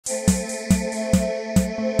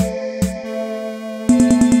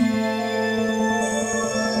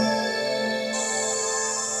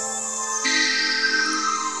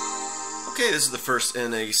This is the first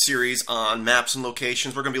in a series on maps and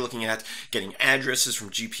locations. We're going to be looking at getting addresses from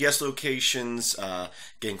GPS locations,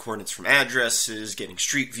 getting coordinates from addresses, getting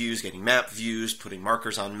street views, getting map views, putting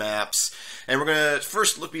markers on maps. And we're going to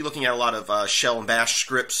first be looking at a lot of shell and bash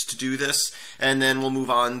scripts to do this, and then we'll move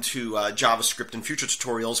on to JavaScript in future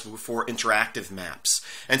tutorials for interactive maps.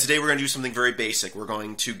 And today we're going to do something very basic. We're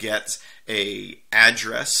going to get an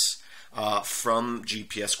address from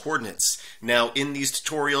GPS coordinates. Now, in these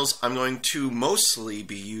tutorials, I'm going to mostly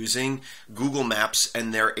be using Google Maps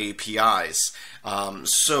and their APIs.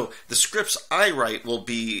 So the scripts I write will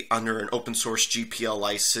be under an open source GPL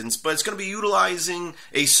license, but it's going to be utilizing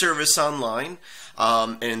a service online.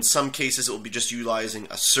 And in some cases, it will be just utilizing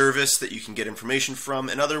a service that you can get information from.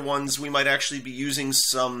 And other ones, we might actually be using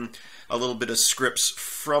a little bit of scripts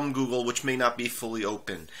from Google, which may not be fully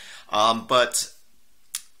open. But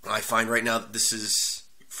I find right now that this is,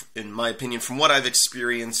 in my opinion, from what I've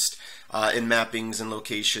experienced in mappings and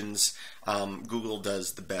locations, Google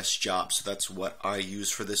does the best job. So that's what I use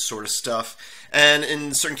for this sort of stuff. And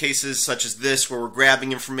in certain cases, such as this, where we're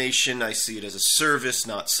grabbing information, I see it as a service,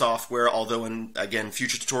 not software. Although, in again,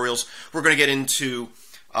 future tutorials, we're going to get into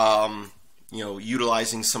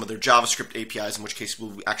utilizing some of their JavaScript APIs, in which case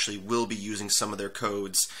we actually will be using some of their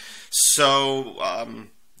codes. So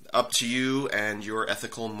up to you and your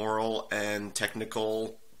ethical, moral, and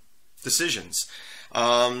technical decisions.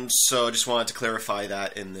 So I just wanted to clarify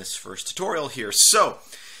that in this first tutorial here. So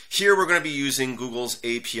here we're going to be using Google's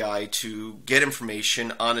API to get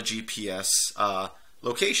information on a GPS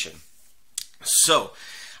location. So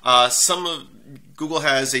Google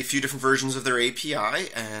has a few different versions of their API,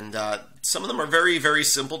 and some of them are very, very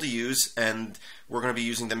simple to use, and we're going to be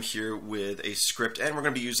using them here with a script. And I'm going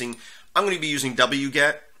to be using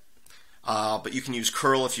Wget. But you can use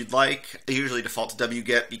curl if you'd like. I usually default to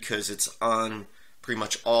Wget because it's on pretty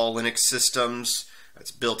much all Linux systems.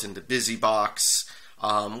 It's built into BusyBox.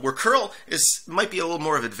 Where curl might be a little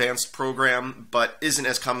more of an advanced program, but isn't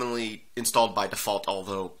as commonly installed by default,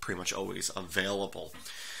 although pretty much always available.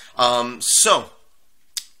 So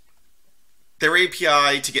their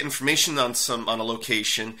API to get information on a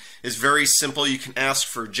location is very simple. You can ask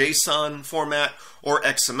for JSON format or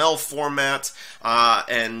XML format,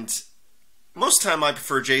 and most of the time I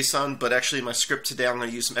prefer JSON, but actually in my script today I'm going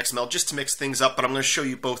to use some XML just to mix things up, but I'm going to show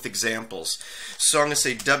you both examples. So I'm going to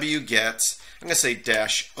say wget, I'm going to say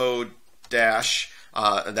 -o-,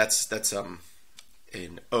 that's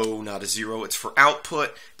an O, not a 0. It's for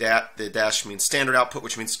output. The dash means standard output,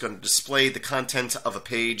 which means it's going to display the content of a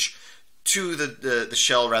page to the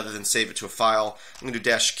shell rather than save it to a file. I'm going to do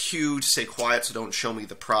 -q to say quiet, so don't show me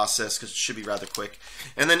the process because it should be rather quick.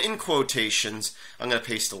 And then in quotations, I'm going to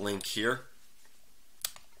paste a link here.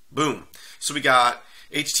 Boom. So we got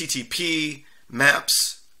HTTP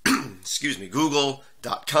maps, excuse me,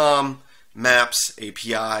 google.com, maps,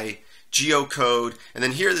 API, geocode, and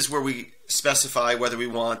then here is where we specify whether we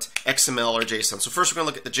want XML or JSON. So first we're going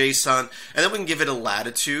to look at the JSON, and then we can give it a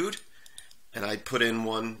latitude, and I put in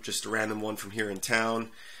one, just a random one from here in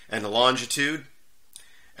town, and a longitude,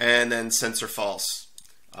 and then sensor false.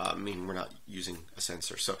 Meaning we're not using a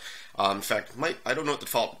sensor. So, in fact, I don't know what the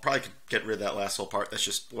default. Probably could get rid of that last whole part. That's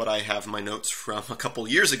just what I have in my notes from a couple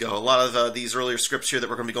years ago. A lot of these earlier scripts here that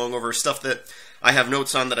we're going to be going over are stuff that I have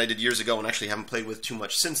notes on that I did years ago and actually haven't played with too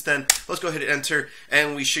much since then. Let's go ahead and enter,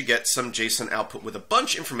 and we should get some JSON output with a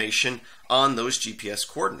bunch of information on those GPS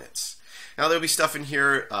coordinates. Now there'll be stuff in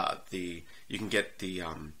here. You can get the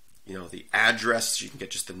the address. You can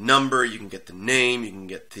get just the number. You can get the name. You can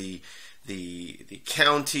get the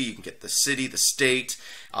county, you can get the city, the state,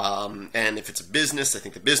 and if it's a business, I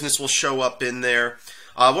think the business will show up in there.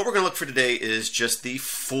 What we're going to look for today is just the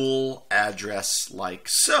full address, like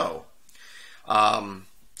so.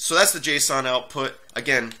 So that's the JSON output.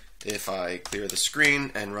 Again, if I clear the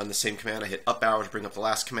screen and run the same command, I hit up arrow to bring up the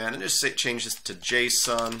last command, and just say change this to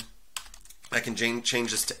JSON. I can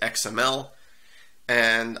change this to XML,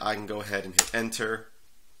 and I can go ahead and hit enter.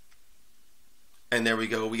 And there we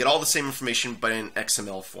go. We get all the same information, but in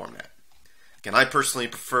XML format. Again, I personally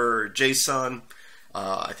prefer JSON.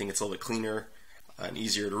 I think it's a little bit cleaner and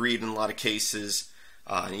easier to read in a lot of cases,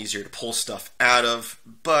 and easier to pull stuff out of.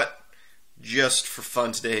 But just for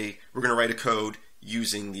fun today, we're going to write a code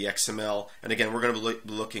using the XML. And again, we're going to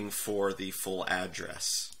be looking for the full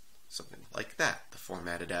address. Something like that, the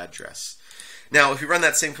formatted address. Now, if you run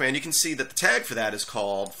that same command, you can see that the tag for that is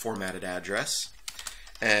called formatted address.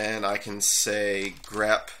 And I can say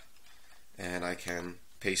grep, and I can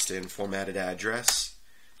paste in formatted address.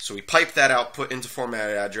 So we pipe that output into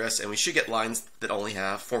formatted address, and we should get lines that only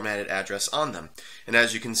have formatted address on them. And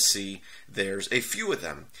as you can see, there's a few of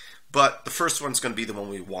them. but the first one's going to be the one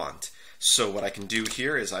we want. So what I can do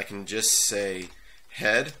here is I can just say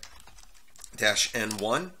head-n1,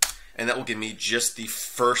 and that will give me just the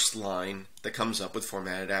first line that comes up with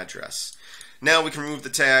formatted address. Now we can remove the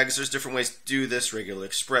tags. There's different ways to do this, regular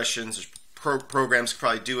expressions. There's programs can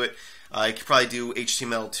probably do it. I could probably do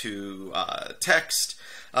HTML to text.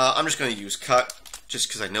 I'm just going to use cut, just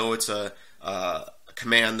because I know it's a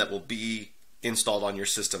command that will be installed on your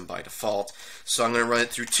system by default. So I'm going to run it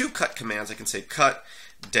through two cut commands. I can say cut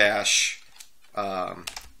dash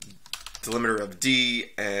delimiter of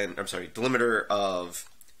D, and I'm sorry, delimiter of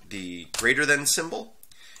the greater than symbol,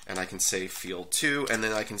 and I can say field 2, and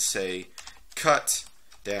then I can say cut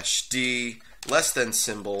dash D less than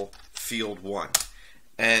symbol field 1.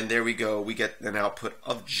 And there we go, we get an output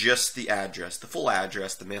of just the address, the full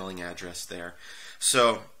address, the mailing address there.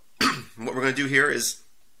 So what we're going to do here is,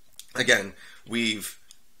 again, we've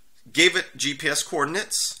gave it GPS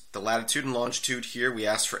coordinates, the latitude and longitude here. We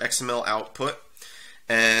asked for XML output,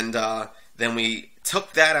 and then we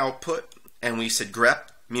took that output and we said grep,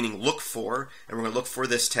 meaning look for, and we're going to look for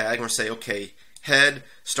this tag, and we're going to say, okay, head,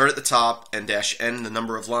 start at the top, and dash n, the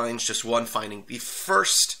number of lines, just one, finding the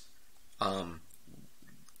first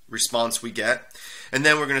response we get. And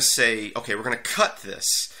then we're going to say, okay, we're going to cut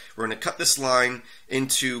this. We're going to cut this line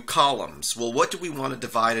into columns. Well, what do we want to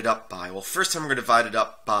divide it up by? Well, first time we're going to divide it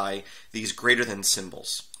up by these greater than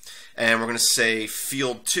symbols. And we're going to say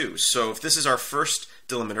field 2. So if this is our first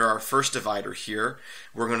delimiter, our first divider here,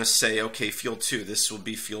 we're going to say, okay, field 2, this will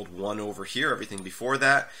be field 1 over here, everything before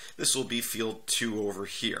that. This will be field 2 over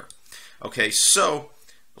here. Okay, so,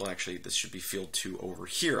 well, actually, this should be field 2 over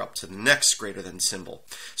here up to the next greater than symbol.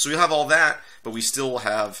 So we have all that, but we still will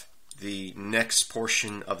have the next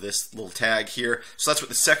portion of this little tag here. So that's what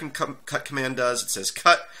the second cut command does. It says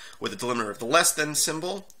cut with a delimiter of the less than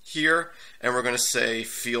symbol here, and we're going to say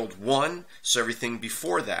field 1, so everything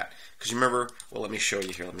before that. Because remember, well, let me show you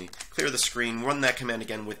here. Let me clear the screen, run that command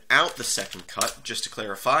again without the second cut, just to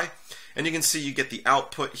clarify. And you can see you get the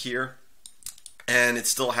output here, and it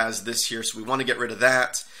still has this here, so we want to get rid of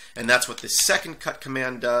that. And that's what the second cut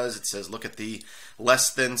command does. It says look at the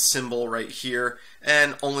less than symbol right here,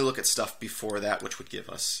 and only look at stuff before that, which would give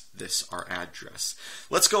us this, our address.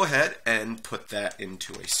 Let's go ahead and put that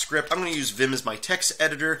into a script. I'm going to use Vim as my text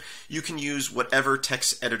editor. You can use whatever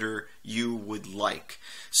text editor you would like.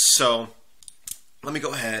 So let me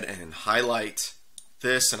go ahead and highlight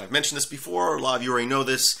this, and I've mentioned this before, a lot of you already know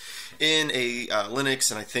this, in a Linux,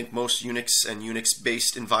 and I think most Unix and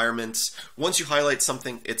Unix-based environments, once you highlight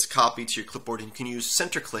something, it's copied to your clipboard, and you can use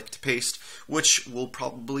center click to paste, which will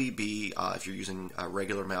probably be, if you're using a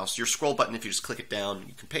regular mouse, your scroll button. If you just click it down,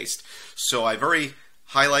 you can paste. So I've already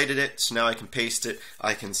highlighted it, so now I can paste it.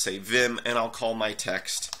 I can say Vim, and I'll call my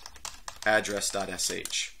text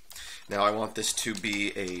address.sh. Now I want this to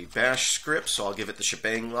be a bash script, so I'll give it the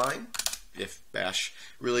shebang line. If bash,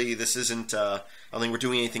 really, this isn't, I don't think we're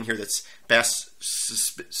doing anything here that's bash,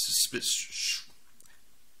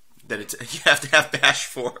 that it's, you have to have bash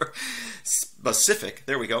for specific.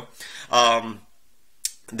 There we go.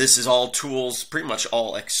 This is all tools, pretty much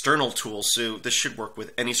all external tools, so this should work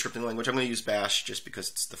with any scripting language. I'm going to use bash just because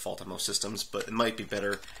it's the default on most systems, but it might be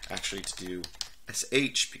better actually to do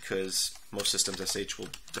sh, because most systems sh will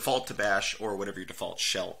default to bash or whatever your default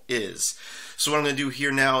shell is. So what I'm going to do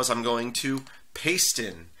here now is I'm going to paste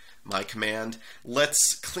in my command.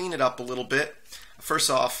 Let's clean it up a little bit. First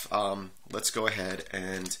off, let's go ahead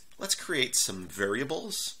and let's create some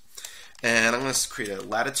variables. And I'm going to create a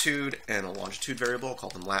latitude and a longitude variable. I'll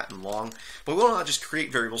call them lat and long. But we won't not just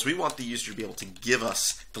create variables. We want the user to be able to give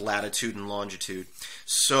us the latitude and longitude.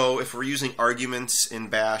 So if we're using arguments in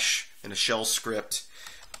bash in a shell script,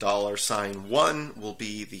 $1 will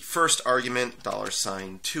be the first argument,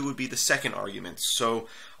 $2 would be the second argument. So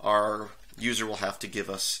our user will have to give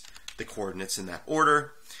us the coordinates in that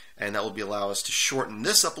order, and that will allow us to shorten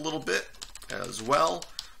this up a little bit as well.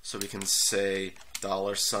 So we can say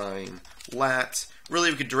 $lat. Really,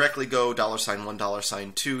 we could directly go $1,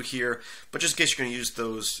 $2 here, but just in case you're going to use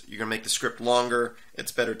those, you're going to make the script longer,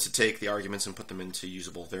 it's better to take the arguments and put them into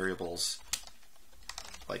usable variables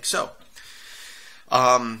like so.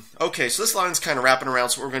 Okay, so this line's kind of wrapping around,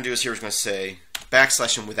 so what we're going to do is here we're going to say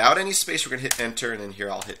backslash, and without any space we're going to hit enter, and then here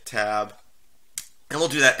I'll hit tab. And we'll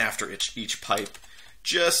do that after each pipe,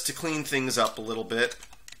 just to clean things up a little bit.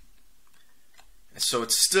 So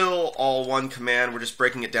it's still all one command, we're just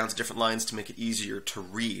breaking it down to different lines to make it easier to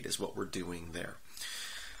read is what we're doing there.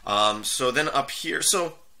 So then up here,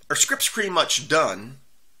 so our script's pretty much done,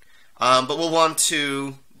 but we'll want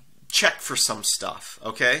to check for some stuff,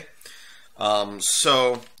 okay?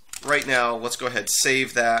 So right now, let's go ahead and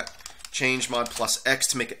save that. change mod plus X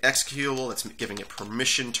to make it executable. That's giving it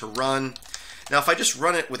permission to run. Now, if I just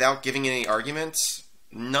run it without giving any arguments,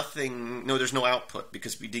 there's no output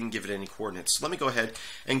because we didn't give it any coordinates. So let me go ahead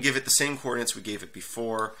and give it the same coordinates we gave it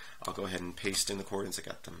before. I'll go ahead and paste in the coordinates. I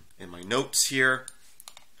got them in my notes here.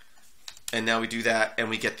 And now we do that, and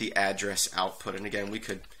we get the address output. And again, we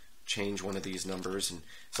could change one of these numbers, and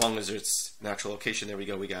as long as it's an actual location, there we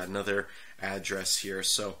go. We got another address here.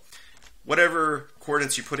 So whatever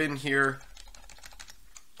coordinates you put in here,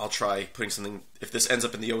 I'll try putting something. If this ends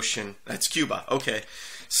up in the ocean, that's Cuba. Okay,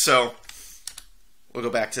 so we'll go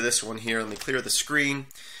back to this one here. Let me clear the screen.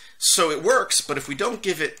 So it works, but if we don't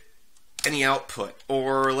give it any output,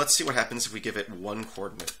 or let's see what happens if we give it one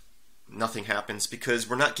coordinate. Nothing happens because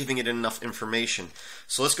we're not giving it enough information.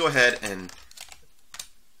 So let's go ahead and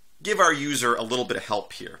give our user a little bit of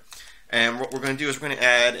help here. And what we're going to do is we're going to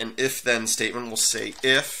add an if-then statement. We'll say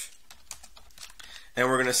if, and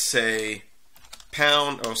we're going to say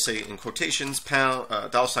pound, or say in quotations, pound,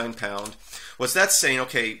 $pound. What's that saying?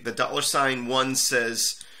 Okay, the $1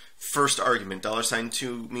 says first argument.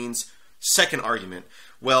 $2 means second argument.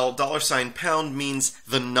 Well, $pound means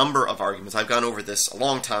the number of arguments. I've gone over this a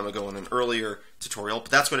long time ago in an earlier tutorial,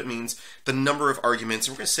 but that's what it means, the number of arguments.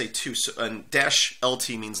 And we're going to say 2, so, and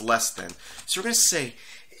 -LT means less than. So we're going to say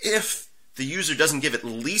if the user doesn't give at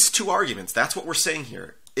least 2 arguments, that's what we're saying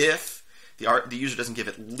here. If the user doesn't give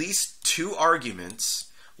at least 2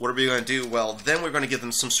 arguments, what are we going to do? Well, then we're going to give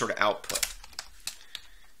them some sort of output.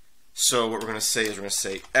 So what we're going to say is we're going to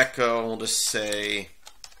say echo, we'll just say,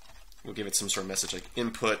 we'll give it some sort of message like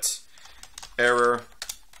input error,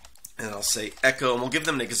 and I'll say echo, and we'll give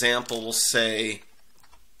them an example. We'll say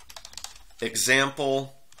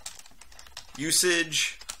example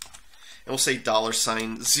usage, and we'll say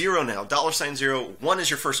 $0 now. $0, 1 is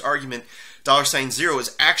your first argument. $0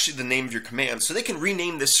 is actually the name of your command. So they can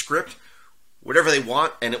rename this script whatever they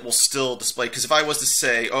want, and it will still display. Because if I was to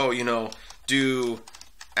say, oh, you know, do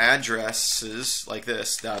addresses like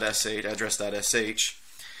this, .sh, address.sh,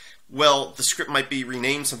 well, the script might be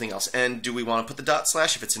renamed something else. And do we want to put the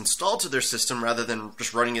 /? If it's installed to their system rather than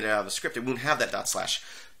just running it out of the script, it won't have that /.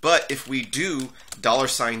 But if we do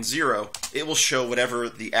 $0, it will show whatever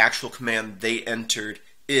the actual command they entered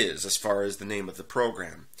is as far as the name of the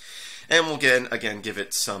program. And we'll again give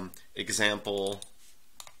it some example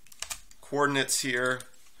coordinates here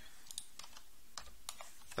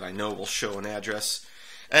that I know will show an address.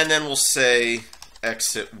 And then we'll say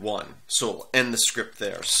exit 1. So we'll end the script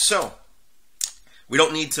there. So we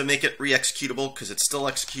don't need to make it re-executable because it's still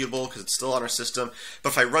executable because it's still on our system. But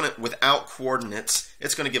if I run it without coordinates,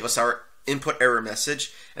 it's going to give us our input error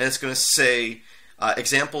message, and it's going to say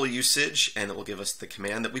example usage, and it will give us the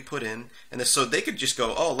command that we put in. And so they could just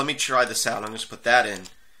go, oh, let me try this out. I'm going to put that in.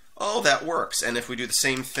 Oh, that works. And if we do the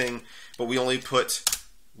same thing, but we only put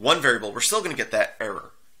one variable, we're still going to get that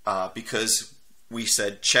error because we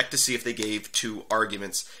said check to see if they gave 2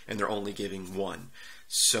 arguments, and they're only giving 1.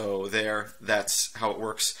 So there, that's how it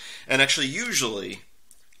works. And actually, usually,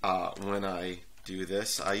 when I do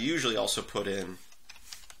this, I usually also put in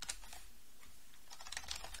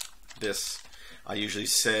this. I usually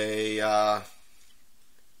say,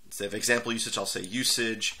 instead of example usage, I'll say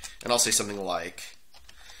usage, and I'll say something like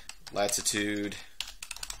latitude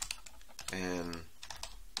and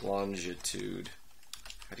longitude.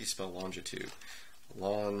 How do you spell longitude?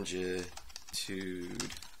 Longitude.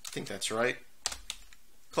 I think that's right.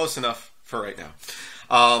 Close enough for right now.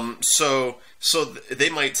 So they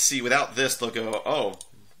might see without this, they'll go, oh,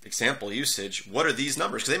 example usage, what are these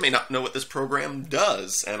numbers? Because they may not know what this program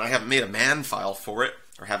does, and I haven't made a man file for it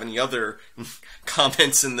or have any other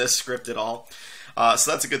comments in this script at all. So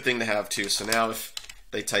that's a good thing to have too. So now if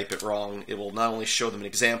they type it wrong, it will not only show them an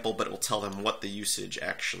example, but it will tell them what the usage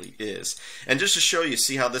actually is. And just to show you,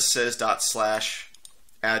 see how this says ./address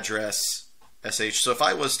sh. So if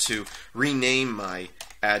I was to rename my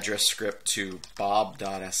address script to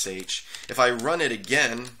bob.sh, if I run it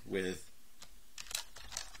again with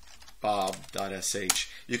bob.sh,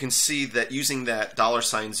 you can see that using that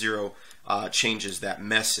 $0 changes that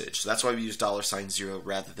message. So that's why we use $0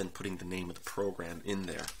 rather than putting the name of the program in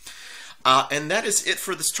there. And that is it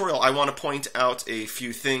for this tutorial. I want to point out a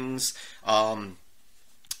few things. One,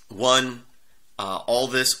 all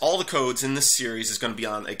the codes in this series is going to be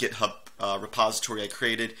on a GitHub repository I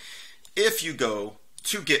created. If you go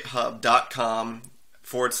to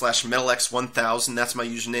github.com/metalx1000, that's my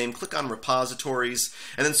username, click on repositories,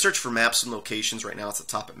 and then search for maps and locations. Right now it's at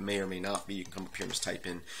the top, it may or may not be. You can come up here and just type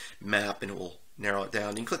in map and it will narrow it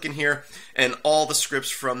down. You can click in here, and all the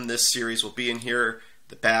scripts from this series will be in here.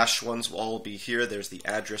 The bash ones will all be here. There's the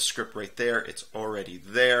address script right there. It's already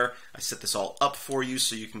there. I set this all up for you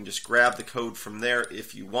so you can just grab the code from there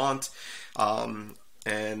if you want. And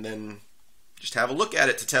then just have a look at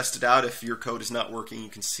it to test it out. If your code is not working, you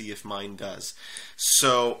can see if mine does.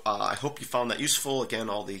 So I hope you found that useful.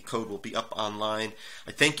 Again, all the code will be up online.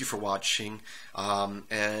 I thank you for watching,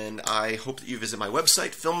 and I hope that you visit my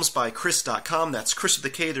website, filmsbychris.com. That's Chris with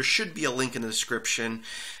a K. There should be a link in the description.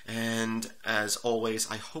 And as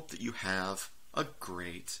always, I hope that you have a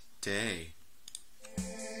great day.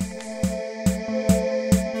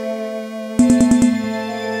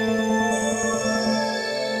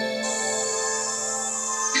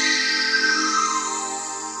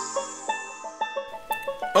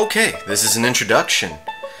 Okay, this is an introduction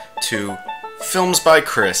to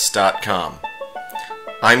filmsbychris.com.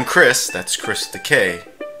 I'm Chris, that's Chris with a K.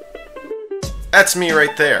 That's me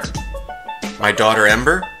right there. My daughter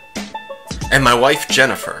Ember, and my wife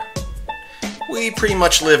Jennifer. We pretty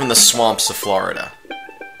much live in the swamps of Florida.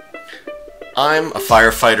 I'm a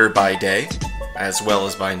firefighter by day, as well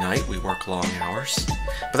as by night. We work long hours.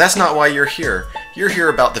 But that's not why you're here. You're here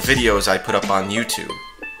about the videos I put up on YouTube.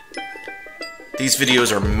 These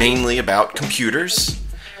videos are mainly about computers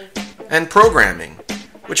and programming,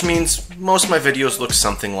 which means most of my videos look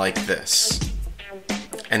something like this.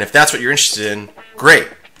 And if that's what you're interested in, great.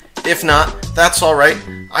 If not, that's alright.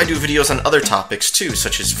 I do videos on other topics too,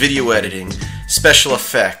 such as video editing, special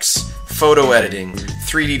effects, photo editing,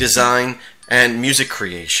 3D design, and music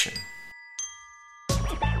creation.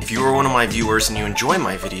 If you are one of my viewers and you enjoy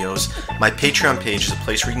my videos, my Patreon page is a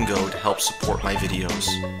place where you can go to help support my videos.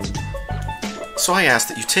 So I ask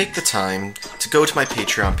that you take the time to go to my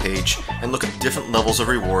Patreon page and look at different levels of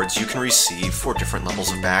rewards you can receive for different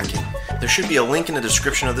levels of backing. There should be a link in the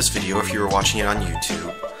description of this video if you are watching it on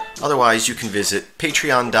YouTube. Otherwise, you can visit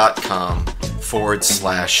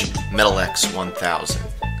patreon.com/MetalX1000.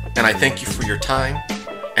 And I thank you for your time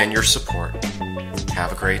and your support.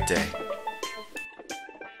 Have a great day.